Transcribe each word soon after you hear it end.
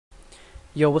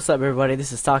Yo, what's up everybody?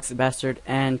 This is Toxic Bastard,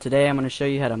 and today I'm going to show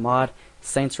you how to mod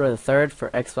Saints Row the Third for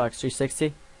Xbox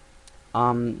 360.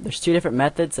 There's two different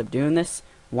methods of doing this.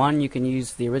 One, you can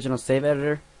use the original save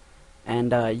editor,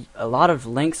 and a lot of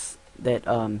links that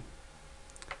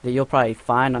you'll probably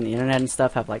find on the internet and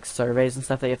stuff have like surveys and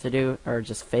stuff that you have to do, or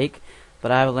just fake.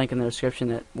 But I have a link in the description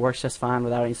that works just fine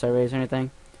without any surveys or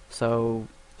anything. So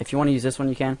if you want to use this one,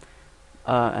 you can.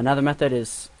 Another method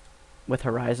is with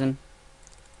Horizon.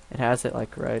 It has it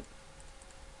like right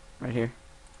here.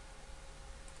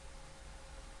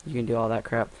 You can do all that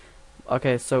crap.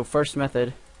 Okay, so first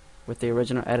method with the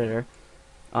original editor.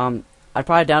 I'd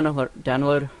probably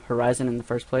download Horizon in the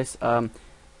first place.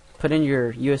 Put in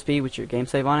your USB with your game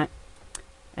save on it,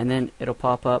 and then it'll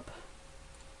pop up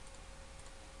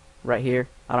right here.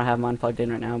 I don't have mine plugged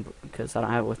in right now because I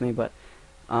don't have it with me, but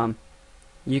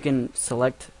you can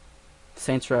select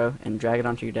Saints Row and drag it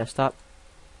onto your desktop.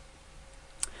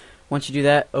 Once you do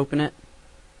that, open it.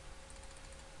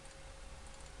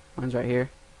 Mine's right here.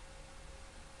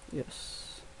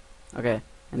 Yes. Okay,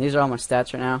 and these are all my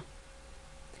stats right now.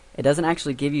 It doesn't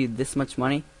actually give you this much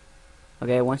money.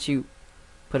 Okay, once you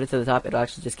put it to the top, it'll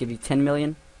actually just give you 10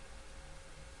 million.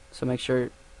 So make sure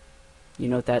you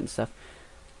note that and stuff.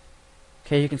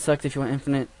 Okay, you can select if you want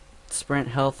infinite sprint,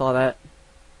 health, all that.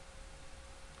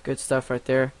 Good stuff right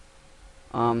there.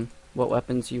 What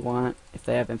weapons you want, if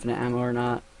they have infinite ammo or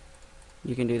not.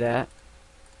 You can do that.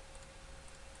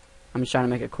 I'm just trying to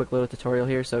make a quick little tutorial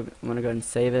here, so I'm going to go ahead and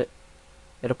save it.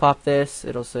 It'll pop this.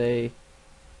 It'll say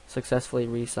successfully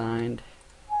re-signed.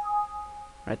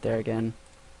 Right there again.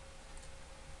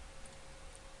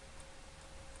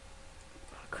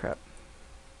 Oh, crap.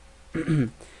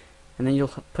 And then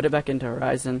you'll put it back into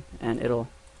Horizon, and it'll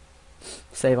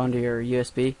save onto your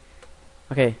USB.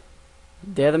 Okay,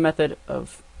 the other method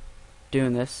of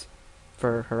doing this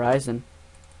for Horizon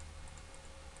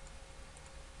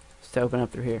to open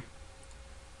up through here.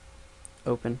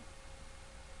 Open.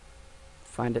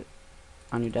 Find it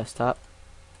on your desktop.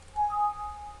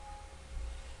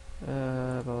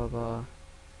 Blah blah blah.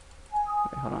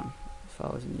 Wait, hold on.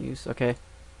 File is in use. Okay.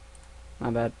 My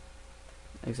bad.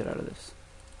 Exit out of this.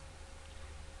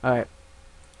 Alright.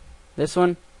 This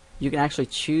one, you can actually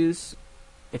choose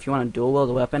if you want to dual wield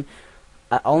a weapon.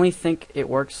 I only think it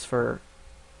works for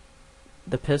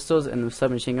the pistols and the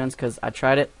submachine guns, because I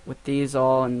tried it with these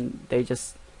all, and they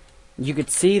just, you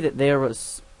could see that there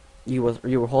was you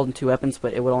were holding two weapons,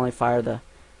 but it would only fire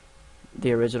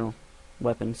the original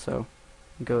weapon. So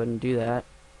go ahead and do that.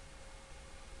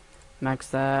 Max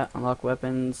that, unlock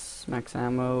weapons, max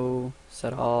ammo,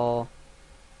 set all,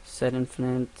 set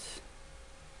infinite.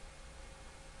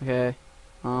 Okay,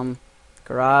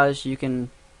 garage, you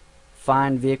can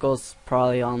find vehicles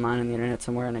probably online on the internet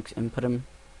somewhere and put them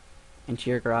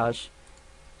into your garage.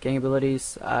 Gang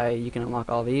abilities, you can unlock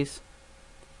all these.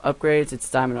 Upgrades, it's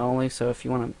diamond only, so if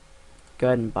you want to go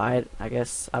ahead and buy it, I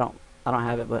guess I don't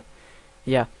have it, but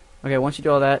yeah. Okay, once you do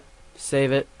all that,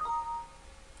 save it,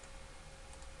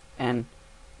 and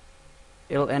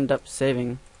it'll end up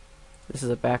saving. This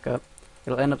is a backup.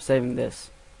 It'll end up saving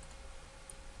this.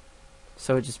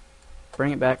 So just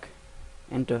bring it back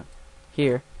into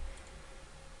here,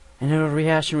 and it'll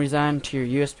rehash and resign to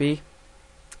your USB.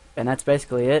 And that's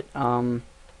basically it. So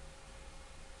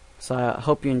I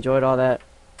hope you enjoyed all that.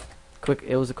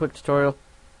 It was a quick tutorial.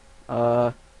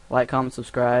 Like, comment,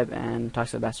 subscribe, and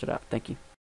Toxic Bastard out. Thank you.